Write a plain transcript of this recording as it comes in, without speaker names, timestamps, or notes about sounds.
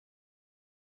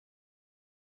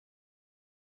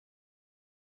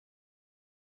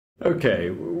Okay,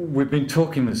 we've been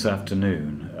talking this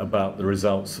afternoon about the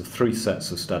results of 3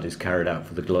 sets of studies carried out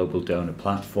for the Global Donor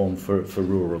Platform for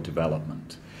Rural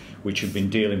Development, which have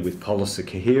been dealing with policy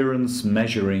coherence,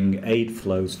 measuring aid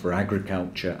flows for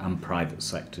agriculture and private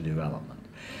sector development.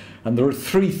 And there are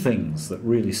 3 things that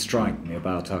really strike me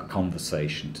about our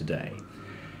conversation today.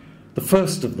 The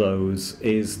first of those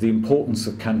is the importance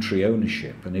of country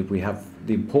ownership, and if we have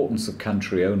the importance of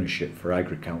country ownership for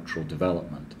agricultural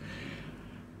development,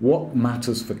 what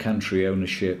matters for country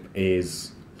ownership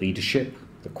is leadership,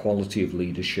 the quality of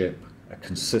leadership, a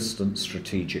consistent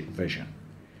strategic vision.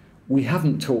 We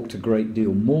haven't talked a great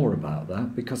deal more about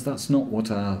that because that's not what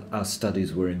our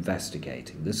studies were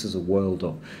investigating. This is a world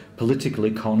of political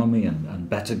economy and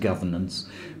better governance,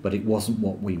 but it wasn't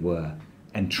what we were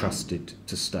entrusted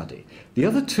to study. The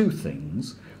other 2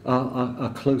 things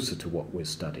are closer to what we're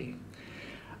studying.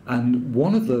 And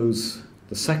one of those,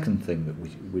 the second thing that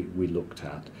we looked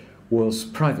at was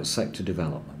private sector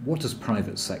development. What does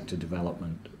private sector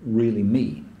development really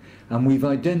mean? And we've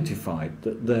identified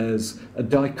that there's a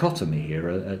dichotomy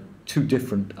here, 2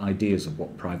 different ideas of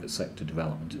what private sector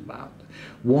development is about.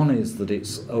 One is that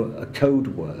it's a code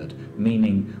word,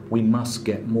 meaning we must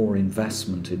get more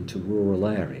investment into rural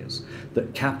areas,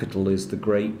 that capital is the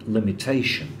great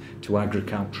limitation to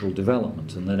agricultural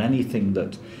development, and that anything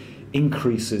that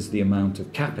increases the amount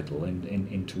of capital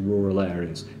into rural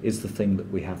areas is the thing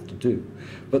that we have to do.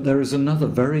 But there is another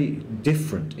very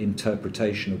different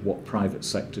interpretation of what private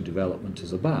sector development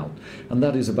is about, and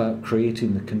that is about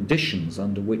creating the conditions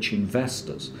under which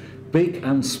investors, big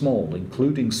and small,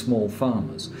 including small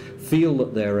farmers, feel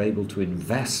that they're able to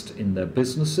invest in their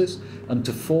businesses and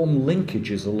to form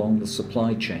linkages along the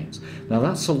supply chains. Now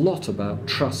that's a lot about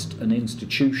trust and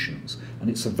institutions, and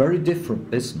it's a very different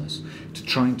business to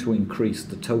trying to increase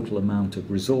the total amount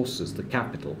of resources, the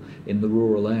capital, in the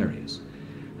rural areas.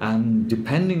 And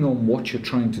depending on what you're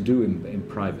trying to do in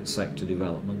private sector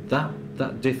development,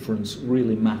 that difference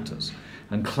really matters.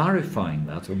 And clarifying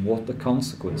that and what the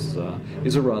consequences are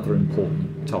is a rather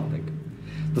important topic.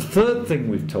 The third thing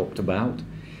we've talked about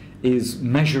is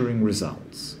measuring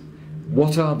results.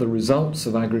 What are the results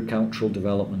of agricultural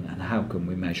development and how can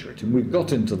we measure it? And we've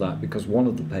got into that because one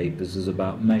of the papers is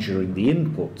about measuring the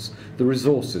inputs, the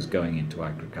resources going into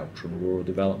agricultural and rural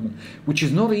development, which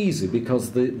is not easy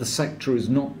because the sector is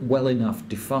not well enough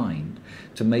defined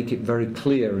to make it very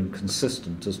clear and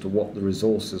consistent as to what the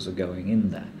resources are going in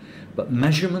there. But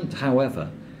measurement,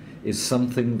 however, is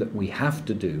something that we have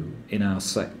to do in our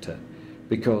sector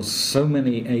because so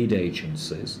many aid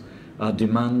agencies are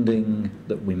demanding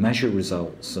that we measure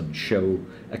results and show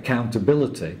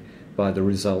accountability by the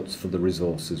results for the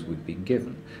resources we've been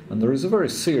given. And there is a very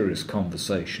serious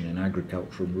conversation in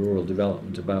agriculture and rural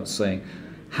development about saying,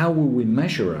 how will we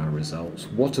measure our results?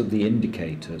 What are the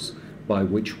indicators by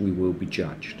which we will be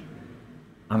judged?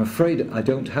 I'm afraid I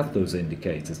don't have those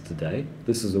indicators today.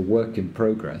 This is a work in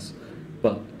progress,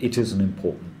 but it is an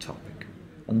important topic.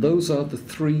 And those are the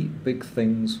 3 big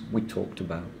things we talked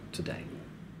about today.